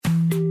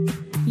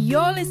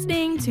You're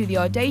listening to the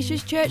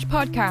Audacious Church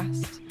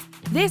podcast.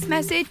 This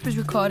message was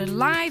recorded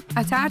live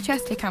at our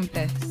Chester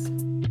campus.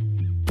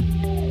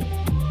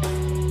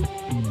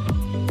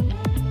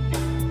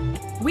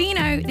 We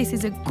know this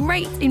is a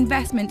great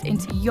investment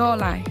into your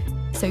life,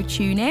 so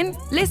tune in,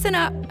 listen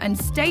up, and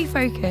stay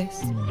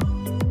focused.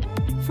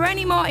 For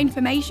any more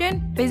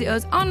information, visit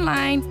us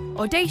online,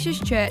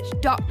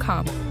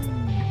 audaciouschurch.com.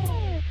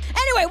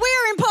 Anyway, we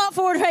are in part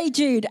 4 of Hey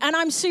Jude, and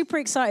I'm super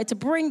excited to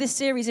bring this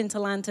series into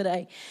land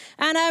today.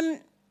 And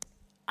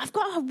I've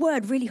got a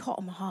word really hot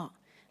on my heart.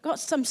 Got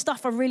some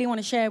stuff I really want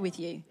to share with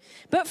you.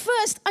 But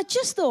first, I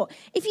just thought,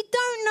 if you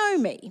don't know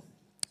me,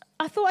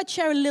 I thought I'd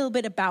share a little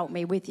bit about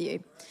me with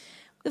you.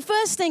 The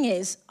first thing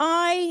is,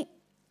 I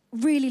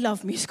really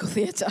love musical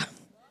theatre.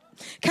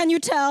 Can you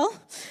tell?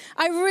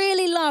 I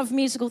really love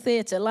musical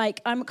theatre.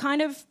 Like, I'm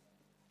kind of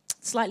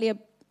slightly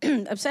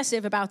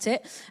obsessive about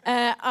it.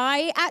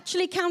 I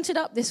actually counted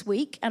up this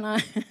week, and I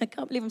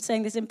can't believe I'm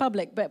saying this in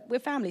public, but we're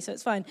family, so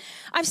it's fine.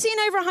 I've seen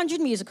over 100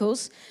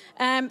 musicals.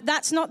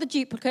 That's not the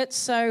duplicates,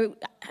 so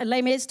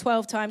Les Mis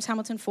 12 times,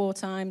 Hamilton 4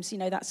 times, you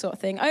know, that sort of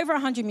thing. Over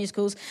 100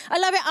 musicals. I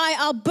love it.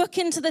 I'll book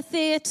into the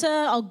theatre.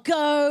 I'll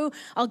go.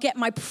 I'll get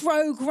my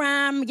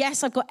program.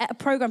 Yes, I've got a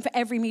program for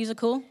every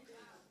musical.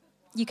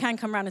 You can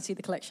come around and see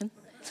the collection.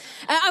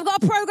 I've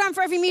got a program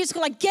for every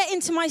musical. I get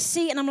into my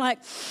seat, and I'm like,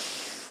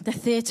 the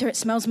theatre, it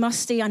smells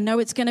musty. I know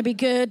it's going to be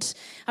good.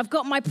 I've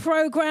got my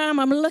program.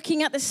 I'm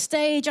looking at the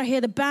stage. I hear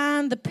the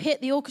band, the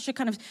pit, the orchestra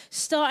kind of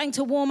starting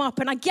to warm up.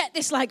 And I get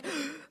this like,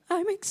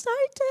 I'm excited.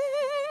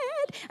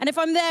 And if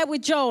I'm there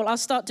with Joel, I'll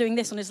start doing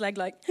this on his leg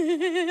like,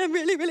 I'm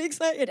really, really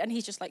excited. And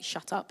he's just like,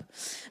 shut up.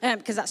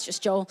 Because that's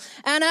just Joel.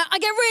 And I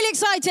get really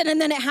excited, and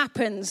then it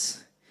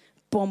happens.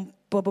 Boom,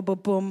 boom, boom, boom,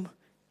 boom.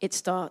 It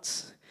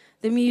starts.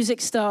 The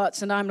music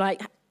starts, and I'm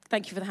like,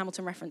 thank you for the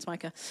Hamilton reference,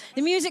 Micah.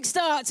 The music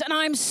starts, and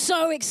I'm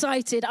so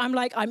excited. I'm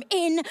like, I'm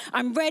in,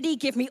 I'm ready.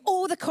 Give me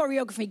all the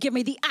choreography. Give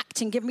me the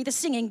acting. Give me the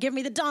singing. Give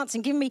me the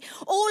dancing. Give me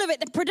all of it,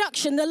 the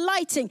production, the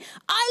lighting.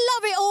 I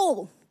love it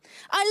all.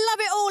 I love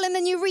it all. And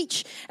then you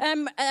reach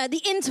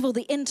the interval,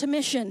 the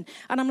intermission.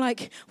 And I'm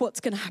like, what's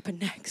going to happen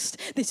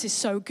next? This is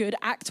so good.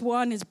 Act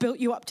 1 has built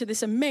you up to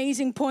this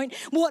amazing point.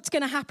 What's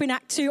going to happen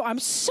Act 2? I'm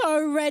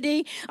so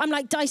ready. I'm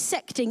like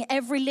dissecting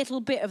every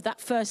little bit of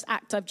that first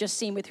act I've just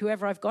seen with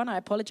whoever I've gone. I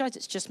apologize.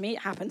 It's just me.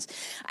 It happens.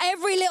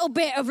 Every little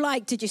bit of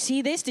like, did you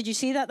see this? Did you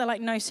see that? They're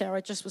like, no, Sarah,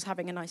 I just was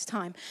having a nice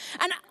time.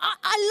 And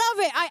I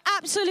love it. I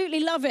absolutely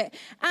love it.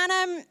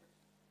 And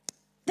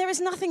there is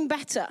nothing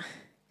better.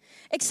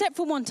 Except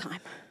for one time.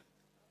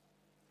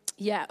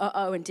 Yeah,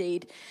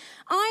 indeed.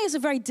 I, as a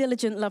very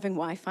diligent, loving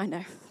wife, I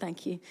know,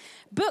 thank you,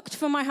 booked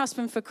for my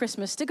husband for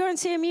Christmas to go and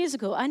see a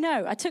musical. I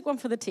know, I took one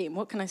for the team,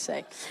 what can I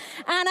say?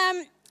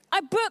 And I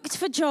booked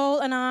for Joel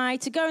and I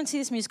to go and see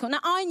this musical. Now,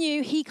 I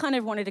knew he kind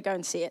of wanted to go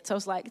and see it, so I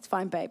was like, it's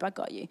fine, babe, I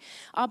got you.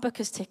 I'll book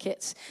us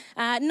tickets.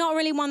 Not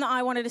really one that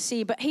I wanted to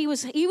see, but he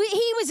was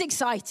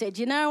excited,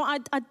 you know,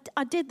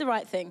 I did the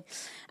right thing.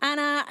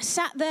 And I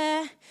sat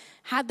there,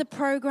 had the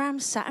program,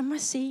 sat in my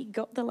seat,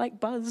 got the like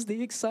buzz,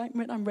 the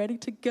excitement, I'm ready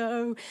to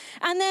go.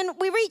 And then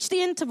we reached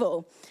the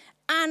interval.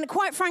 And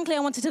quite frankly, I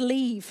wanted to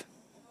leave.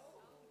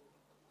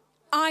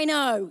 I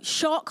know,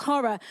 shock,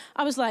 horror.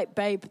 I was like,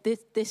 babe,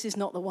 this is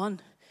not the one.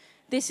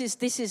 This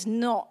is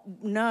not,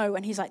 no.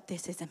 And he's like,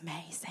 this is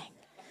amazing.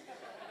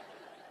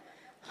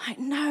 Like,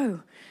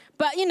 no.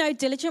 But, you know,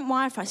 diligent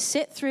wife, I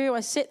sit through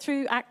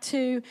Act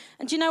 2.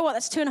 And do you know what?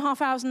 That's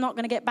 2.5 hours I'm not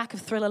going to get back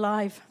of Thrill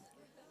Alive.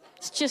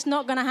 It's just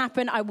not going to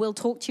happen. I will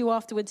talk to you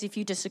afterwards if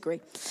you disagree.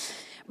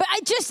 But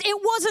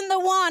it wasn't the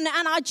one,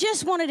 and I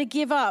just wanted to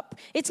give up.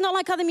 It's not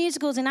like other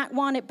musicals. In Act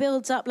 1, it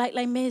builds up, like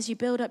Les Mis, you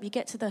build up, you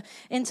get to the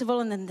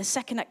interval, and then the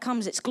second act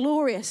comes, it's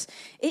glorious.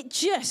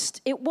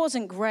 It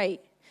wasn't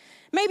great.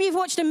 Maybe you've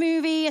watched a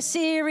movie, a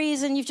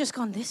series, and you've just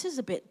gone, this is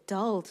a bit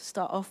dull to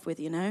start off with,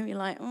 you know? You're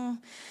like,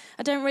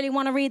 I don't really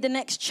want to read the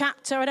next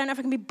chapter. I don't know if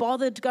I can be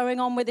bothered going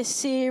on with this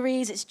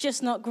series. It's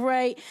just not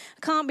great.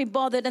 I can't be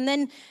bothered. And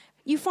then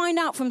you find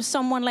out from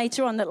someone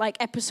later on that like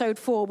episode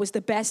 4 was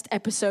the best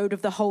episode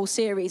of the whole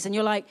series. And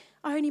you're like,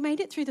 I only made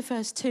it through the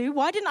first 2.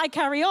 Why didn't I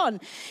carry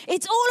on?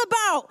 It's all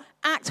about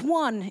Act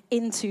 1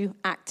 into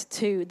Act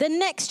 2, the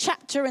next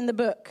chapter in the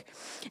book.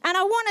 And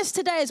I want us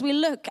today, as we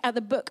look at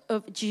the book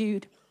of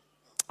Jude,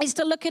 is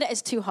to look at it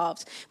as 2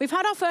 halves. We've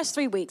had our first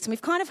 3 weeks, and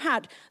we've kind of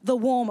had the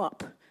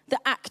warm-up, the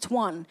Act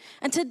 1.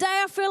 And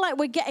today I feel like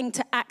we're getting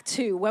to Act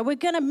 2, where we're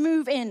going to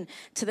move in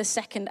to the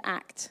second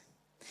act.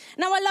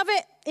 Now, I love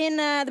it in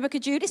the book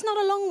of Jude. It's not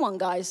a long one,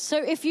 guys.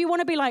 So if you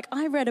want to be like,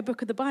 I read a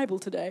book of the Bible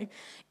today,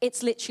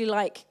 it's literally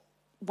like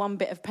one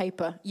bit of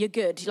paper. You're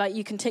good. Like,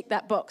 you can tick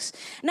that box.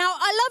 Now,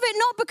 I love it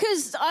not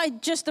because I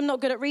just am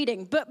not good at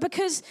reading, but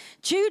because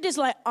Jude is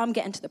like, I'm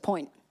getting to the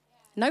point.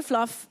 No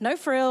fluff, no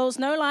frills,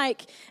 no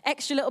like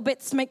extra little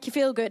bits to make you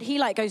feel good. He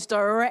like goes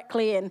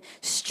directly in,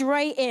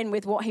 straight in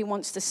with what he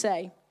wants to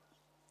say.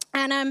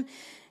 And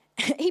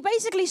he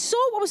basically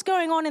saw what was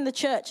going on in the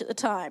church at the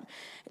time,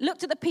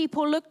 looked at the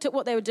people, looked at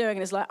what they were doing, and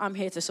was like, I'm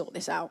here to sort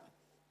this out.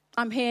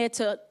 I'm here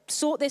to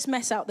sort this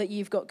mess out that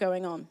you've got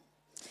going on.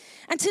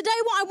 And today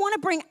what I want to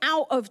bring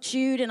out of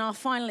Jude in our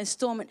final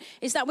installment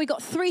is that we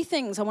got 3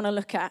 things I want to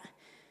look at,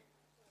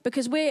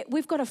 because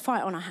we've got a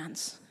fight on our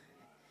hands.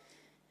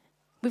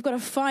 We've got a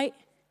fight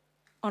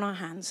on our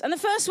hands. And the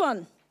first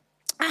one,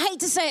 I hate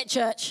to say it,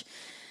 church,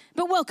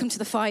 but welcome to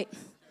the fight.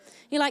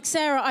 You're like,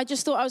 Sarah, I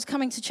just thought I was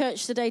coming to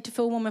church today to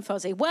feel warm and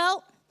fuzzy.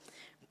 Well,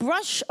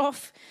 brush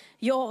off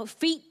your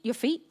feet,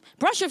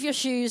 brush off your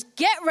shoes,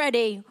 get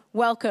ready,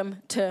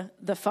 welcome to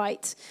the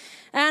fight.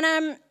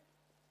 And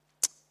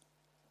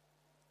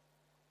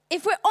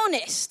if we're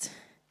honest,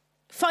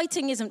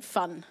 fighting isn't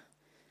fun.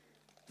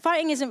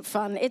 Fighting isn't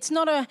fun. It's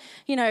not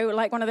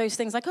like one of those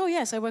things like, oh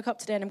yes, I woke up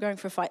today and I'm going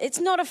for a fight. It's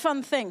not a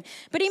fun thing.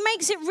 But he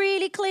makes it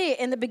really clear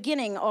in the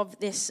beginning of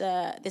this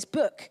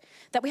book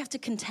that we have to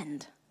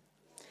contend.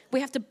 We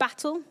have to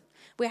battle.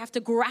 We have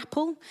to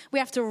grapple. We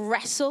have to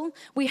wrestle.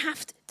 We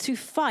have to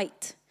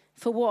fight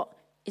for what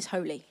is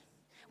holy.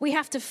 We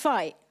have to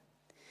fight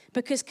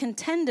because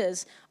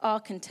contenders are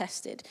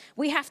contested.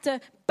 We have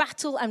to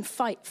battle and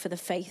fight for the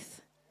faith.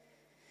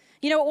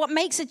 You know, what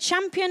makes a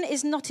champion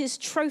is not his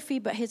trophy,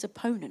 but his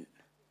opponent.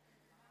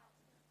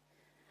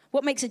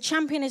 What makes a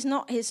champion is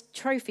not his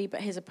trophy,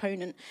 but his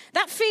opponent.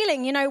 That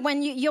feeling,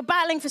 when you're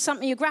battling for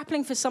something, you're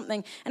grappling for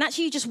something, and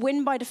actually you just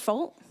win by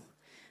default.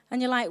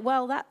 And you're like,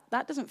 well,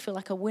 that doesn't feel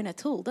like a win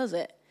at all, does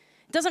it?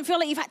 It doesn't feel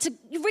like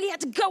you really had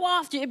to go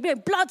after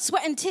it. Blood,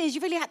 sweat, and tears. You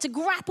really had to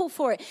grapple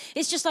for it.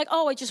 It's just like,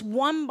 I just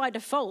won by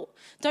default.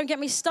 Don't get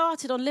me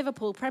started on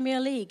Liverpool, Premier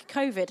League,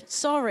 COVID.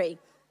 Sorry.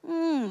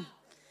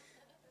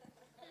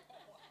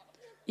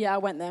 Yeah, I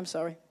went there, I'm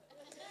sorry.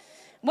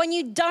 When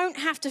you don't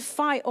have to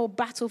fight or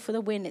battle for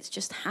the win, it's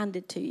just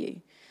handed to you.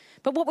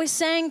 But what we're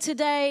saying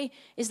today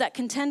is that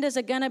contenders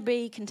are going to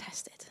be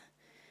contested.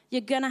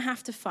 You're going to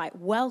have to fight.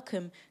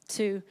 Welcome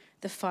to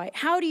the fight.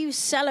 How do you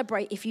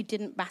celebrate if you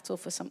didn't battle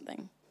for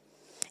something?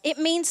 It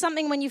means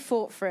something when you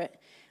fought for it,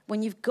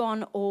 when you've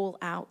gone all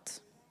out.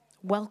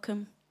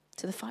 Welcome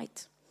to the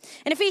fight.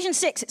 In Ephesians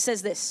 6, it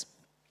says this.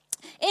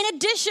 In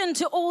addition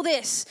to all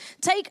this,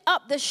 take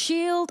up the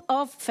shield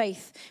of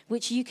faith,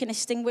 which you can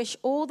extinguish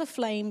all the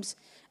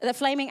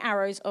flaming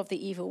arrows of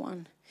the evil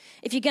one.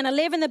 If you're going to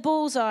live in the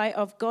bullseye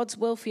of God's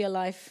will for your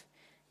life,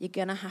 you're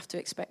going to have to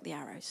expect the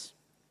arrows.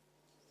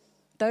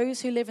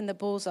 Those who live in the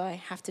bullseye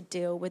have to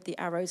deal with the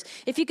arrows.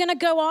 If you're going to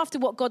go after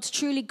what God's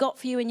truly got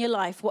for you in your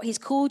life, what he's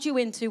called you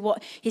into,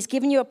 what he's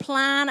given you a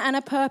plan and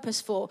a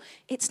purpose for,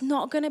 it's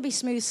not going to be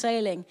smooth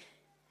sailing.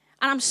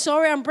 And I'm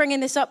sorry I'm bringing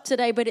this up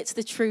today, but it's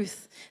the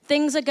truth.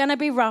 Things are going to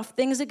be rough.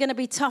 Things are going to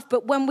be tough.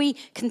 But when we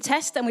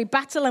contest and we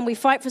battle and we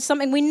fight for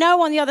something, we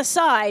know on the other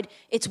side,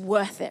 it's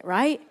worth it,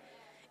 right?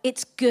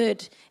 It's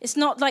good. It's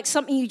not like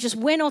something you just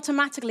win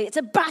automatically. It's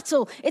a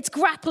battle. It's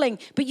grappling.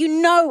 But you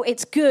know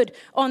it's good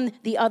on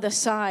the other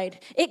side.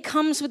 It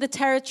comes with the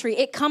territory.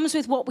 It comes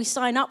with what we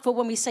sign up for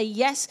when we say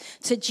yes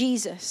to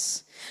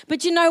Jesus.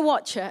 But you know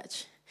what,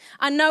 church?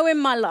 I know in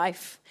my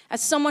life,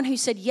 as someone who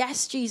said,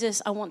 yes,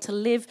 Jesus, I want to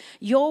live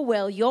your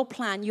will, your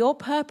plan, your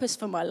purpose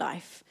for my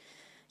life.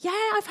 Yeah,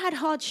 I've had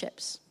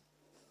hardships.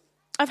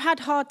 I've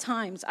had hard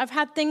times. I've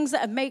had things that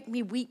have made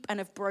me weep and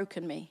have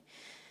broken me.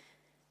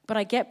 But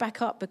I get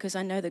back up because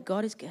I know that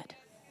God is good.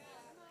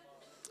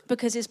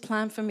 Because his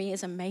plan for me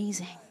is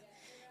amazing.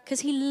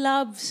 Because he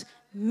loves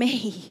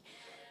me.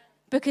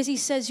 Because he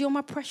says, you're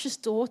my precious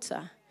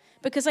daughter.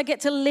 Because I get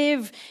to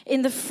live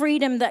in the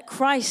freedom that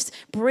Christ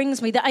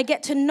brings me. That I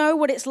get to know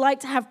what it's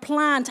like to have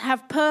plan, to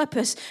have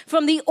purpose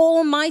from the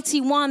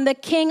Almighty One, the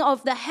King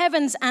of the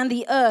heavens and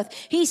the earth.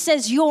 He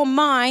says, you're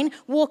mine,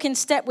 walk in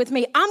step with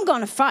me. I'm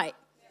going to fight.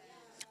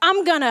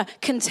 I'm going to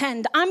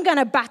contend. I'm going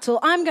to battle.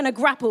 I'm going to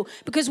grapple.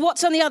 Because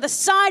what's on the other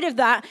side of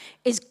that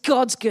is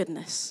God's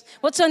goodness.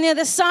 What's on the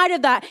other side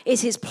of that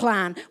is his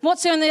plan.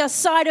 What's on the other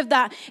side of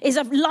that is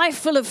a life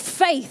full of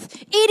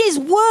faith. It is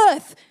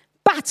worth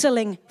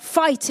battling,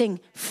 fighting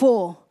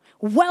for.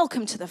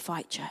 Welcome to the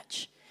fight,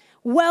 church.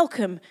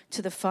 Welcome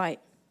to the fight.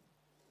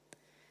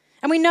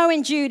 And we know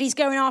in Jude, he's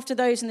going after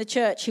those in the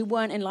church who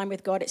weren't in line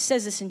with God. It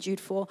says this in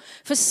Jude 4.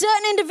 For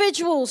certain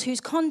individuals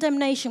whose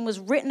condemnation was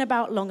written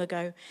about long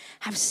ago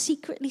have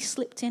secretly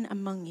slipped in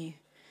among you.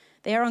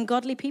 They are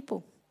ungodly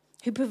people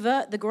who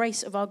pervert the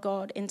grace of our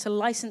God into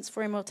license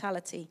for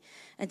immortality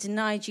and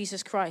deny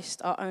Jesus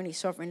Christ, our only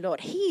sovereign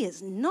Lord. He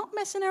is not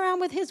messing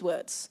around with his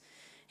words.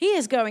 He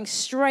is going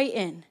straight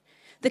in.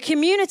 The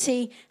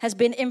community has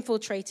been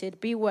infiltrated.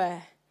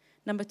 Beware.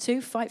 Number 2,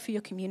 fight for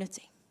your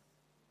community.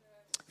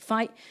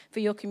 Fight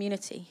for your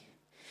community.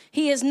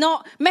 He is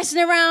not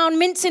messing around,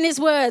 mincing his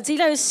words. He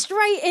goes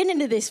straight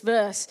into this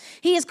verse.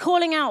 He is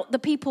calling out the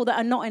people that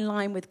are not in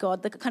line with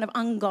God, the kind of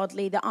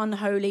ungodly, the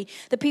unholy,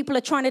 the people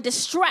are trying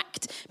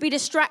to be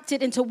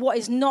distracted into what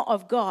is not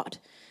of God.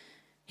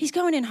 He's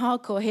going in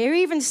hardcore here.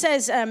 He even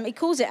says, he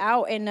calls it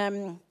out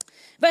in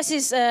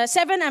verses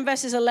 7 and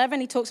verses 11.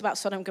 He talks about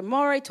Sodom and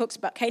Gomorrah. He talks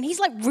about Cain. He's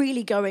like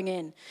really going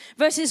in.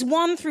 Verses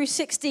 1 through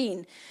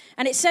 16.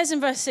 And it says in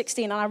verse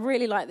 16, and I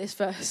really like this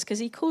verse because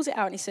he calls it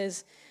out and he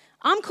says,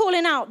 I'm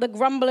calling out the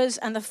grumblers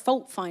and the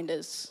fault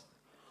finders.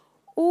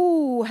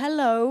 Ooh,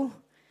 hello.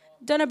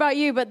 Don't know about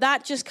you, but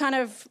that just kind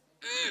of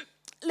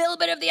little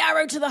bit of the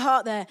arrow to the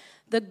heart there.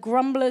 The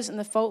grumblers and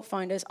the fault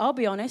finders. I'll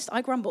be honest,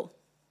 I grumble.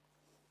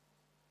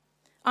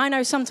 I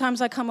know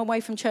sometimes I come away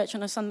from church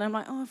on a Sunday, I'm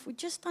like, oh, if we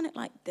just done it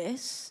like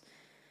this.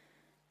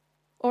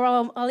 Or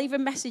I'll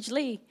even message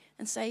Lee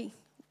and say,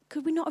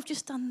 could we not have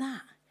just done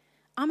that?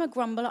 I'm a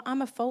grumbler,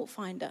 I'm a fault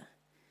finder.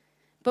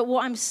 But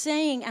what I'm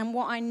saying and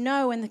what I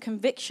know and the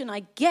conviction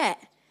I get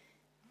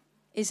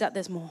is that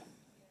there's more.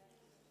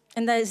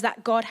 And that is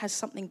that God has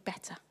something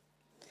better.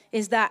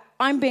 Is that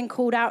I'm being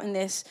called out in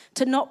this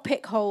to not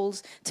pick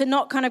holes, to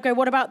not kind of go,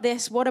 what about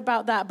this, what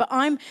about that? But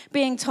I'm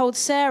being told,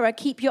 Sarah,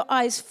 keep your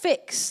eyes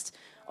fixed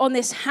on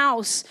this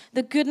house,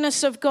 the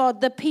goodness of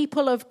God, the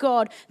people of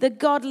God, the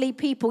godly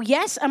people.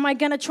 Yes, am I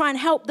going to try and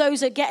help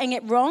those who are getting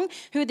it wrong,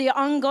 who are the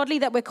ungodly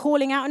that we're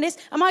calling out in this?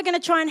 Am I going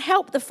to try and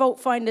help the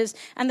fault finders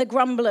and the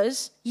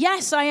grumblers?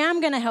 Yes, I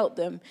am going to help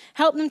them.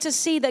 Help them to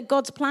see that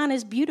God's plan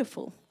is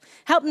beautiful.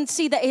 Help them to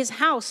see that his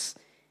house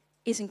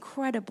is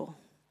incredible.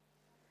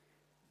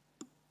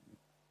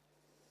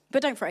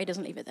 But don't fret, he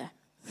doesn't leave it there.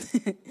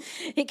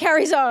 He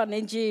carries on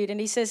in Jude and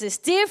he says this,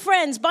 dear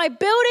friends, by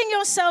building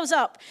yourselves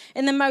up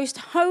in the most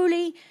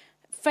holy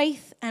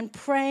faith and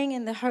praying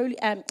in the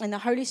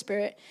Holy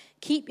Spirit,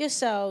 keep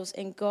yourselves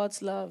in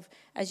God's love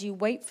as you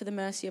wait for the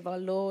mercy of our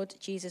Lord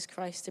Jesus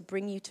Christ to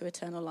bring you to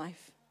eternal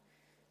life.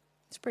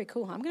 It's pretty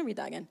cool, huh? I'm going to read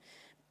that again.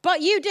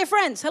 But you, dear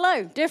friends,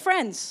 hello, dear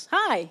friends,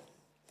 hi.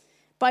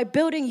 By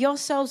building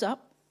yourselves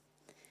up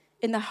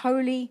in the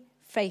holy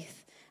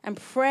faith and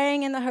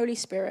praying in the Holy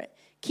Spirit,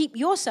 keep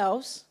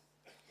yourselves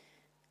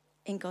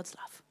in God's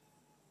love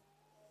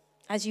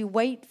as you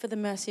wait for the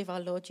mercy of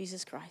our Lord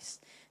Jesus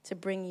Christ to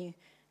bring you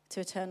to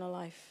eternal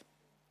life.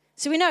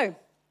 So we know,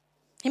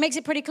 he makes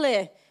it pretty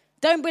clear,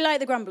 don't be like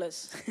the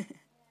grumblers.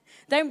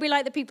 Don't be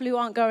like the people who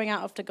aren't going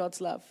out after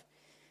God's love.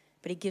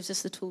 But he gives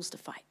us the tools to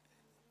fight.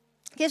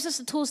 He gives us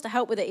the tools to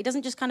help with it. He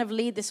doesn't just kind of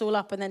lead this all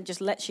up and then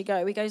just lets you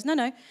go. He goes,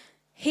 no,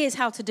 here's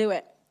how to do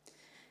it.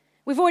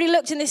 We've already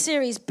looked in this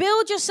series,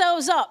 build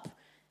yourselves up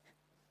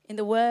in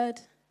the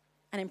word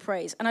and in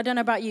praise. And I don't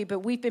know about you, but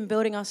we've been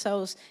building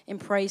ourselves in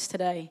praise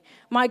today.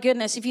 My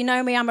goodness, if you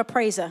know me, I'm a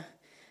praiser.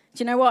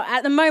 Do you know what?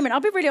 At the moment, I'll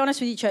be really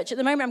honest with you, church. At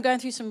the moment, I'm going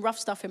through some rough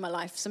stuff in my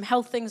life, some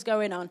health things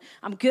going on.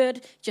 I'm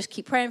good. Just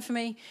keep praying for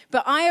me.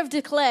 But I have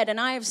declared and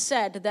I have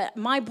said that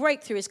my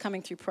breakthrough is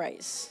coming through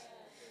praise.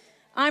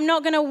 I'm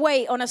not going to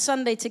wait on a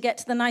Sunday to get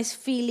to the nice,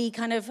 feely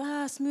kind of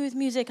smooth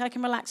music. I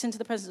can relax into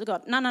the presence of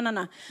God. No.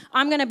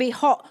 I'm going to be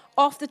hot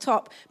off the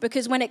top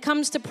because when it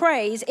comes to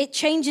praise, it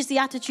changes the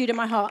attitude in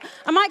my heart.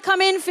 I might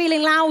come in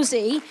feeling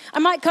lousy. I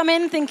might come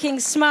in thinking,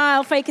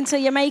 smile, fake until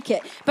you make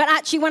it. But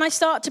actually, when I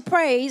start to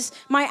praise,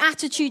 my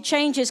attitude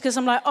changes because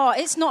I'm like, oh,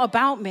 it's not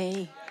about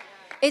me.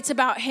 It's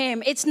about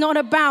him. It's not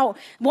about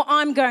what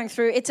I'm going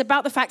through. It's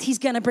about the fact he's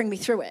going to bring me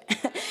through it.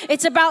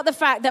 It's about the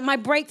fact that my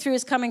breakthrough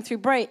is coming through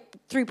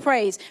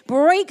praise.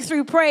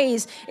 Breakthrough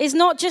praise is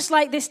not just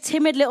like this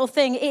timid little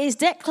thing. It is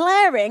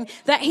declaring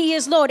that he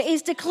is Lord. It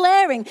is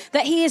declaring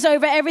that he is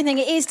over everything.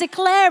 It is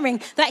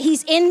declaring that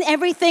he's in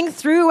everything,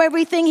 through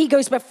everything. He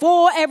goes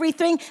before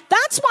everything.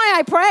 That's why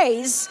I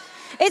praise.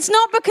 It's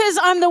not because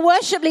I'm the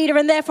worship leader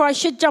and therefore I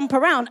should jump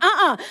around.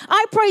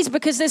 I praise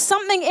because there's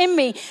something in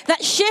me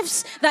that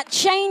shifts, that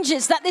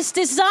changes, that this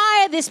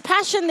desire, this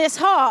passion, this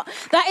heart,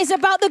 that is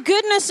about the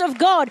goodness of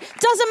God.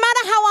 Doesn't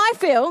matter how I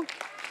feel.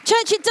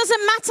 Church, it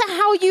doesn't matter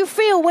how you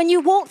feel when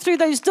you walk through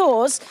those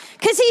doors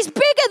because he's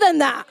bigger than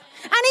that.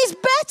 And he's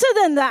better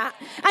than that.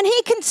 And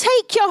he can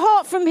take your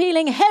heart from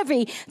feeling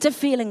heavy to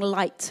feeling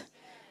light.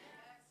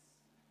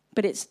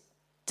 But it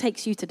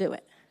takes you to do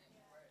it.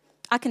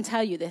 I can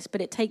tell you this, but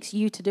it takes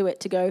you to do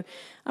it, to go,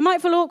 I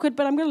might feel awkward,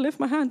 but I'm going to lift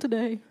my hand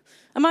today.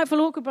 I might feel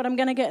awkward, but I'm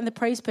going to get in the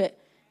praise pit.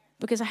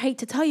 Because I hate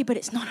to tell you, but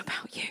it's not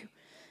about you.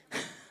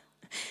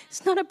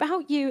 It's not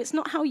about you. It's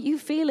not how you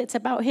feel. It's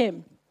about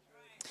him.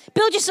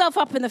 Build yourself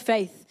up in the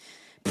faith.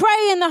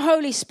 Pray in the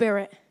Holy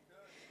Spirit.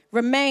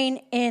 Remain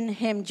in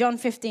him. John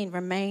 15,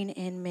 remain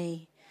in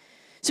me.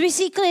 So we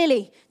see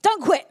clearly,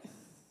 don't quit.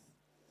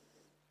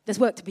 There's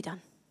work to be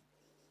done.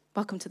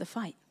 Welcome to the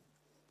fight.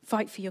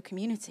 Fight for your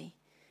community.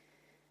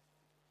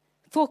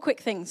 4 quick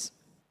things.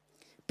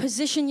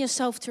 Position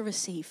yourself to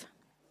receive.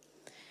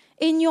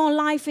 In your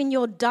life, in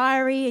your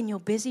diary, in your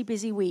busy,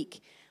 busy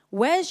week,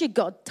 where's your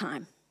God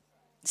time?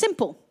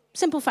 Simple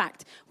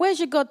fact. Where's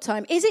your God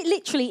time? Is it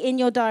literally in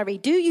your diary?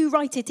 Do you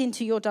write it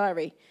into your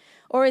diary?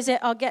 Or is it,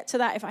 I'll get to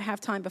that if I have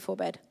time before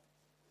bed?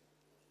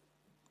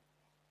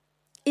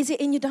 Is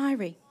it in your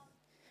diary?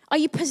 Are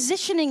you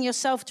positioning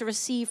yourself to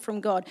receive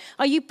from God?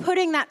 Are you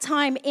putting that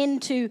time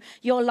into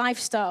your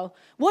lifestyle?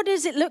 What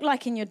does it look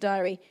like in your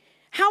diary?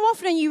 How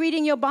often are you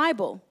reading your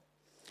Bible?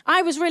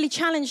 I was really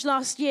challenged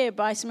last year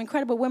by some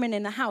incredible women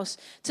in the house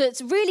to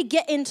really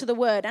get into the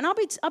Word. And I'll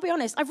be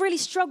honest, I've really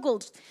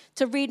struggled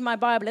to read my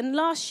Bible. And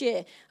last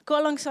year, I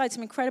got alongside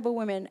some incredible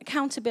women.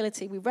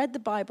 Accountability. We read the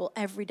Bible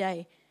every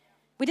day.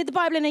 We did the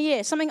Bible in a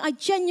year, something I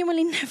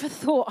genuinely never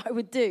thought I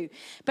would do.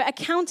 But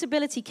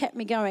accountability kept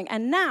me going.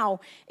 And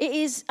now it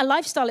is a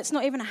lifestyle. It's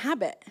not even a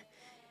habit.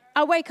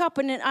 I wake up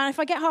and if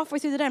I get halfway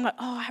through the day, I'm like,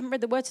 oh, I haven't read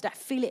the Word today. I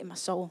feel it in my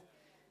soul.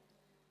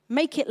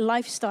 Make it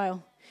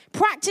lifestyle.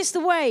 Practice the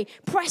way.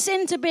 Press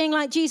into being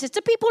like Jesus. Do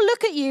people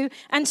look at you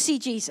and see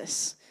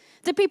Jesus?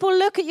 Do people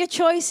look at your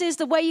choices,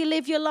 the way you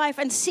live your life,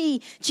 and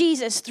see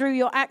Jesus through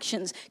your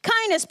actions?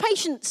 Kindness,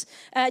 patience,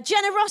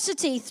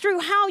 generosity through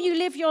how you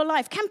live your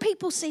life. Can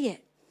people see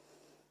it?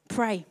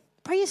 Pray.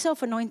 Pray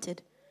yourself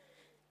anointed.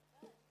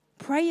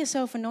 Pray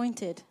yourself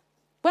anointed.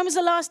 When was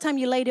the last time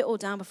you laid it all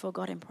down before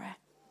God in prayer?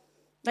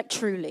 Like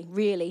truly,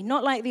 really.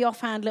 Not like the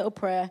offhand little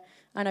prayer.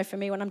 I know for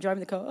me when I'm driving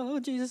the car, oh,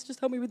 Jesus,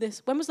 just help me with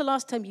this. When was the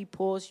last time you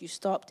paused, you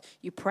stopped,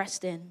 you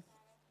pressed in?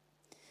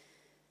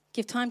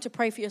 Give time to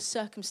pray for your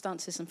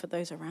circumstances and for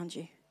those around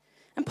you.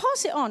 And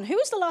pass it on. Who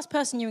was the last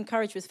person you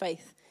encouraged with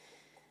faith?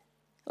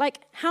 Like,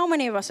 how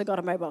many of us have got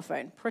a mobile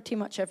phone? Pretty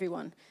much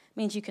everyone. It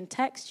means you can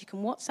text, you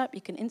can WhatsApp,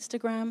 you can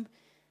Instagram.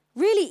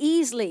 Really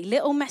easily,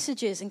 little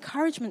messages,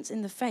 encouragements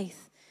in the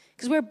faith.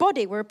 Because we're a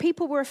body, we're a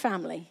people, we're a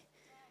family.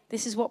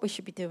 This is what we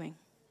should be doing.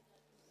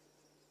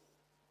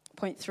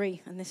 Point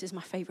 3, and this is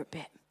my favorite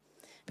bit.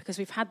 Because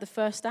we've had the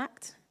first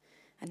act,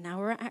 and now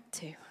we're at Act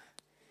 2.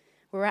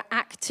 We're at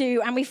Act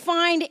 2, and we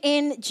find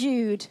in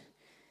Jude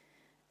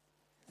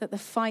that the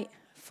fight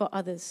for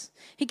others.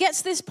 He gets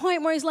to this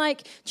point where he's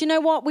like, do you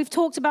know what? We've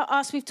talked about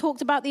us. We've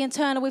talked about the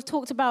internal. We've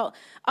talked about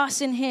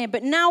us in here.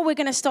 But now we're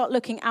going to start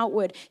looking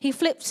outward. He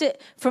flips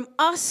it from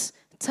us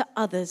to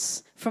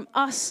others. From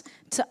us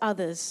to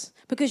others.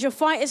 Because your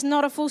fight is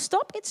not a full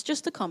stop. It's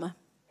just a comma.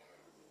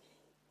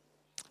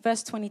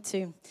 Verse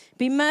 22.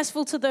 Be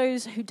merciful to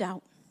those who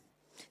doubt.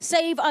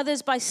 Save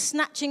others by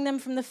snatching them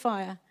from the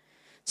fire.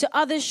 To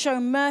others show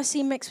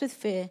mercy mixed with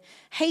fear,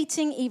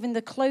 hating even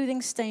the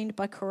clothing stained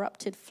by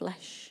corrupted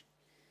flesh.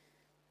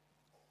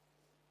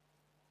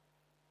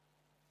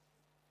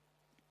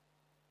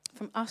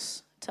 From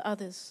us to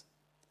others.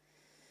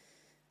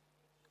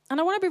 And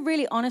I want to be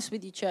really honest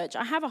with you, church.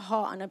 I have a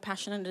heart and a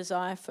passion and a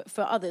desire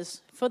for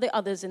others, for the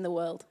others in the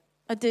world.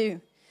 I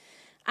do.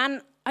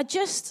 And I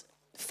just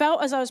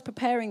felt as I was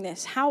preparing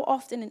this, how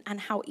often and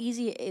how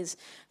easy it is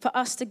for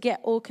us to get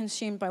all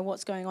consumed by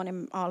what's going on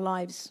in our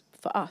lives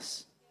for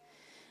us.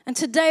 And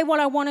today what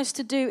I want us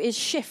to do is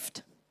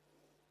shift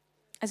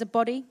as a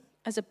body,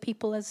 as a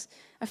people, as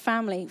a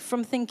family,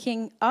 from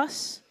thinking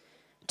us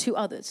to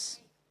others.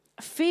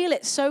 I feel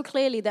it so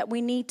clearly that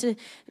we need to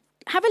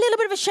have a little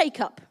bit of a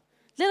shake-up,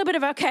 a little bit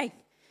of, okay,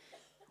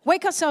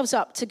 wake ourselves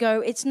up to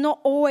go, it's not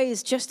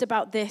always just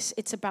about this,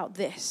 it's about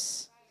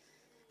this.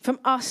 From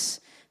us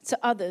to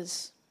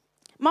others.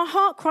 My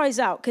heart cries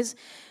out because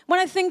when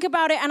I think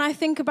about it and I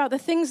think about the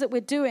things that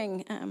we're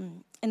doing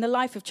in the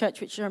life of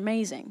church, which are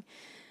amazing,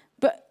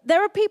 but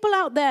there are people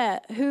out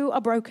there who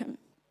are broken.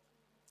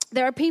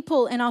 There are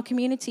people in our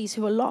communities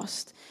who are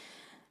lost,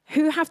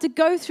 who have to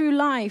go through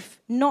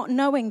life not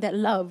knowing they're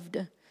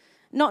loved,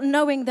 not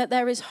knowing that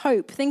there is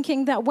hope,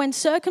 thinking that when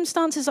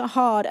circumstances are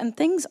hard and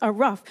things are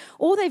rough,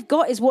 all they've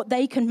got is what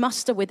they can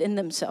muster within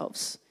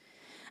themselves.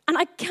 And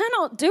I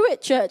cannot do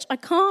it, church. I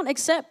can't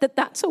accept that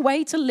that's a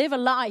way to live a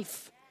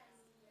life.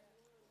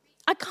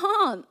 I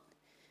can't.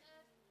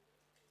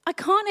 I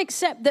can't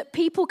accept that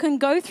people can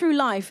go through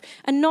life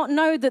and not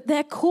know that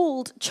they're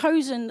called,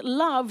 chosen,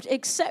 loved,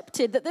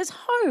 accepted, that there's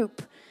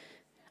hope.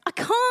 I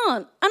can't,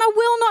 and I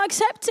will not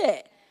accept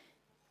it.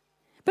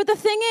 But the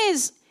thing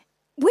is,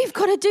 we've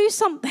got to do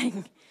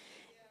something.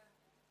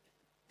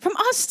 From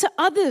us to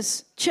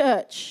others,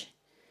 church.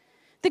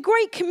 The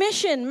Great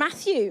Commission,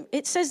 Matthew,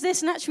 it says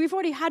this, and actually we've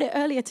already had it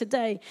earlier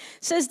today,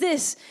 says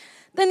this.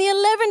 Then the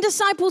 11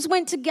 disciples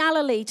went to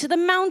Galilee, to the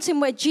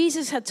mountain where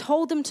Jesus had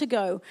told them to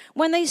go.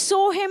 When they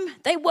saw him,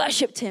 they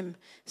worshipped him.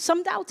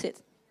 Some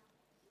doubted.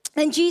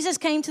 Then Jesus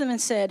came to them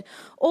and said,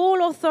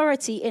 all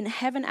authority in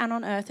heaven and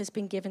on earth has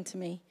been given to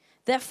me.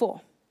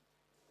 Therefore,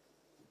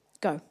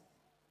 go,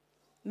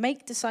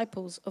 make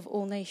disciples of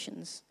all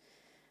nations,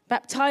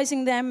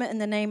 baptizing them in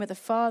the name of the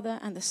Father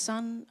and the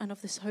Son and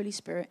of the Holy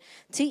Spirit,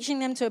 teaching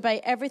them to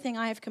obey everything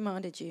I have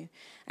commanded you.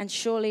 And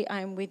surely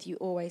I am with you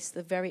always to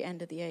the very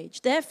end of the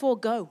age. Therefore,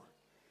 go.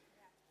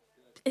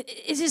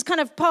 It's his kind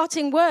of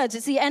parting words.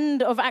 It's the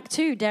end of Act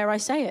 2, dare I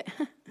say it.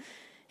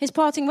 His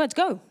parting words,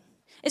 go.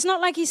 It's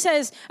not like he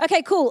says,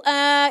 okay, cool.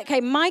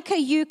 Okay, Micah,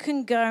 you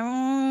can go.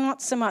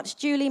 Not so much.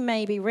 Julie,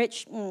 maybe.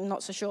 Rich,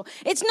 not so sure.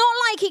 It's not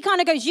like he kind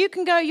of goes, you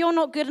can go, you're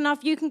not good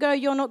enough. You can go,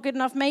 you're not good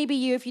enough. Maybe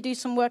you, if you do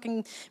some work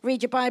and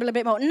read your Bible a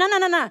bit more.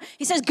 No.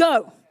 He says,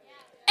 go.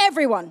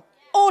 Everyone,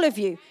 all of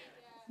you.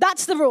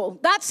 That's the rule.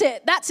 That's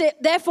it.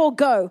 Therefore,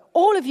 go.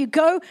 All of you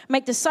go,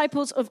 make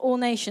disciples of all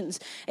nations.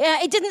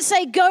 It didn't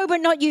say go,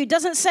 but not you.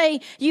 Doesn't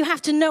say you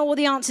have to know all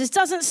the answers.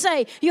 Doesn't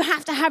say you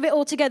have to have it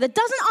all together.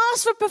 Doesn't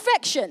ask for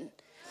perfection.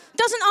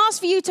 Doesn't ask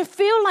for you to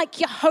feel like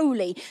you're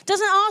holy.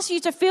 Doesn't ask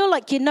you to feel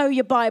like you know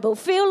your Bible.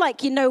 Feel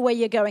like you know where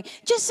you're going.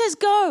 Just says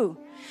go.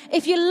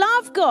 If you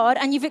love God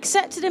and you've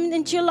accepted him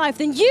into your life,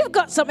 then you've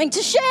got something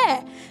to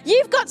share.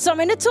 You've got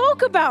something to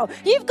talk about.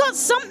 You've got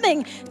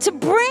something to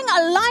bring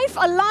a life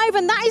alive,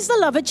 and that is the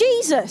love of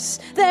Jesus.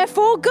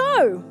 Therefore,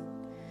 go.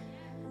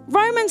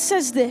 Romans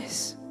says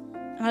this,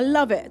 and I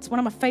love it. It's one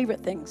of my favorite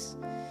things.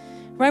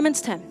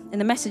 Romans 10 in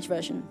the Message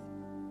version.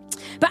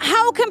 But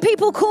how can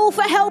people call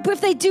for help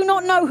if they do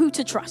not know who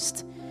to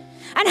trust?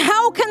 And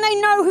how can they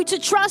know who to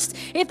trust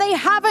if they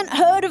haven't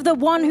heard of the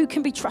one who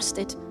can be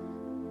trusted?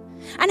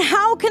 And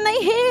how can they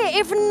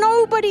hear if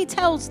nobody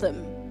tells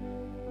them?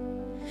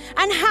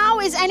 And how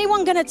is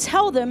anyone going to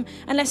tell them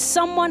unless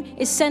someone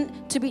is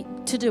sent to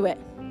do it?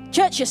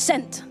 Church, you're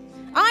sent.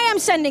 I am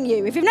sending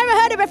you. If you've never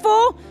heard it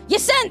before, you're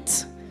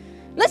sent.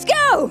 Let's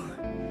go.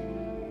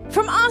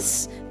 From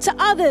us to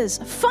others.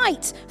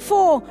 Fight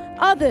for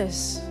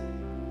others.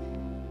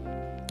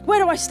 Where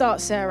do I start,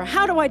 Sarah?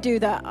 How do I do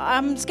that?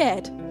 I'm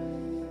scared.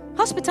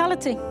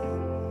 Hospitality.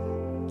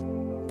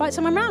 Invite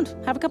someone around.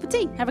 Have a cup of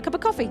tea. Have a cup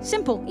of coffee.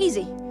 Simple.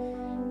 Easy.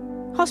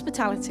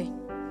 Hospitality.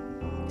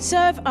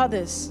 Serve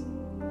others.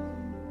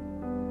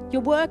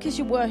 Your work is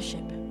your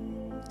worship.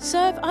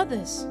 Serve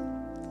others.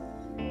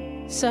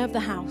 Serve the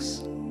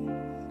house.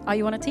 Are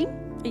you on a team?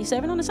 Are you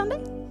serving on a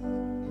Sunday?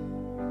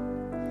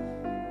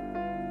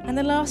 And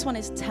the last one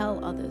is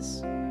tell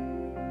others.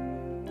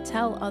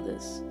 Tell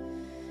others.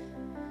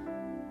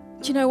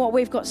 Do you know what?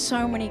 We've got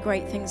so many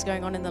great things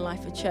going on in the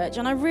life of church.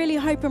 And I really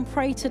hope and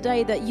pray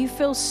today that you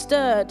feel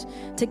stirred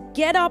to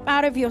get up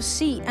out of your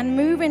seat and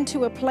move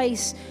into a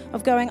place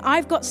of going,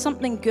 I've got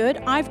something good.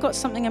 I've got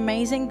something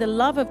amazing. The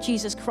love of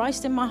Jesus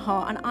Christ in my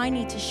heart, and I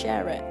need to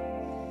share it.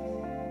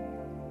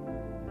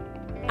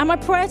 And my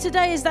prayer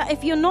today is that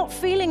if you're not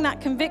feeling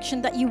that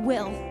conviction, that you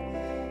will.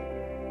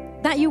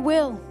 That you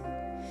will.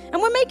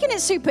 And we're making it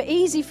super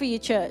easy for you,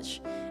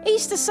 church.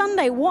 Easter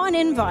Sunday, what an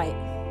invite.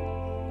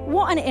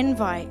 What an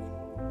invite.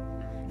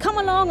 Come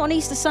along on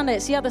Easter Sunday.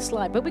 It's the other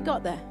slide, but we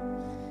got there.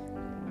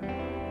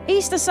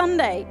 Easter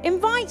Sunday,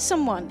 invite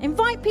someone.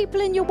 Invite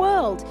people in your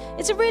world.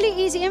 It's a really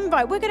easy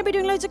invite. We're going to be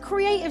doing loads of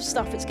creative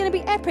stuff. It's going to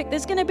be epic.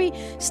 There's going to be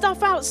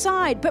stuff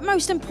outside. But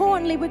most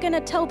importantly, we're going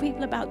to tell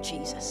people about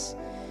Jesus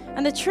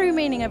and the true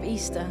meaning of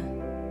Easter.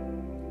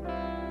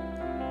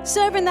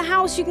 Serve in the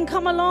house. You can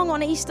come along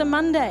on Easter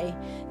Monday.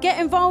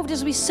 Get involved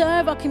as we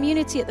serve our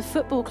community at the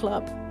football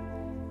club.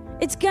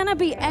 It's going to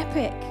be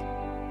epic.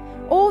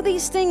 All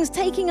these things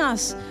taking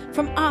us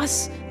from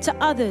us to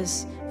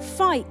others.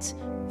 Fight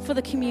for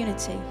the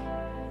community.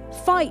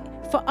 Fight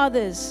for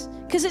others.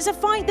 Because it's a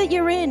fight that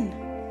you're in.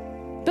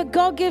 But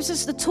God gives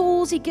us the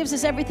tools. He gives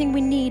us everything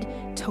we need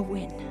to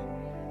win.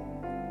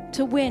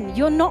 To win.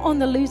 You're not on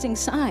the losing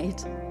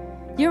side.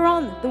 You're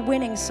on the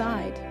winning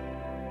side.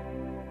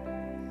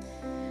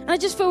 And I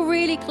just feel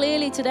really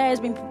clearly today, as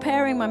I've been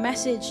preparing my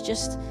message,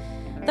 just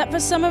that for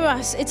some of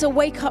us, it's a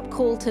wake-up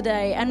call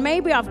today. And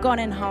maybe I've gone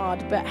in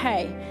hard, but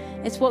hey,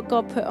 it's what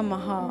God put on my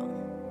heart.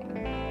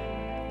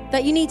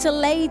 That you need to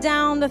lay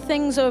down the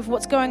things of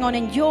what's going on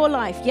in your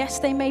life. Yes,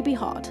 they may be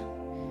hard.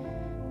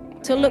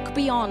 To look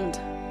beyond.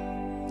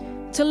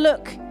 To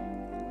look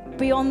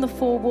beyond the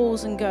four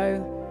walls and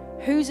go,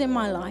 who's in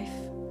my life?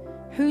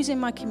 Who's in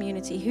my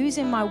community? Who's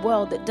in my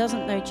world that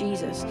doesn't know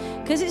Jesus?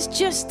 Because it's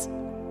just,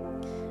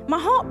 my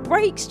heart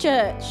breaks,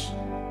 church.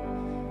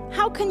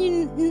 How can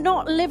you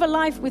not live a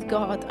life with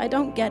God? I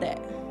don't get it.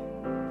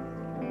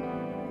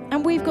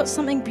 And we've got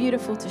something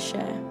beautiful to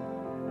share.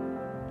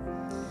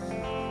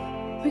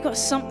 We've got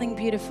something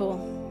beautiful.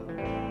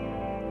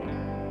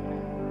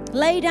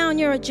 Lay down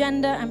your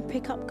agenda and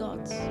pick up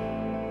God's.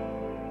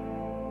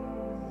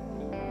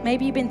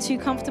 Maybe you've been too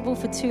comfortable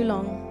for too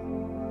long,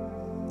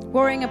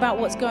 worrying about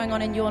what's going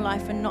on in your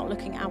life and not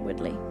looking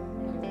outwardly.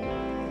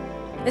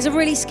 There's a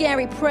really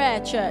scary prayer,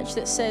 church,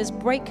 that says,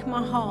 break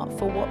my heart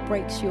for what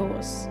breaks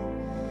yours.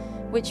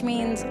 Which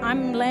means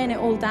I'm laying it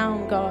all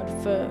down, God,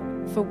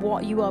 for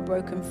what you are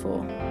broken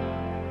for.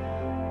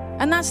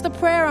 And that's the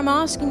prayer I'm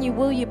asking you.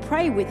 Will you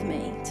pray with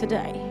me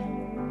today?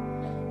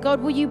 God,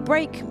 will you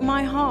break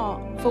my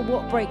heart for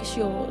what breaks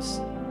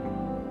yours?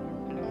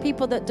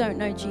 People that don't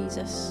know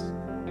Jesus.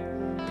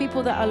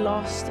 People that are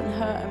lost and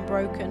hurt and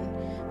broken.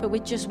 But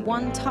with just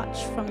one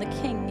touch from the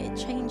King, it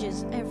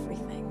changes everything.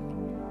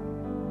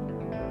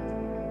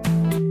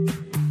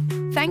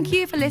 Thank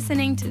you for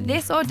listening to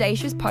this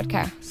Audacious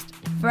podcast.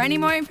 For any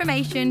more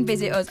information,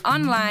 visit us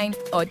online,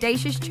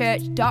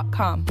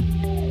 audaciouschurch.com.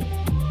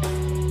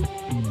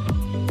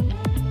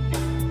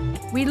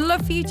 We'd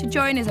love for you to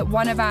join us at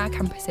one of our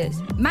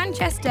campuses,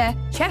 Manchester,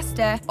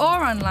 Chester,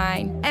 or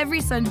online,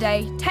 every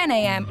Sunday, 10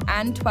 a.m.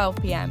 and 12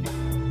 p.m.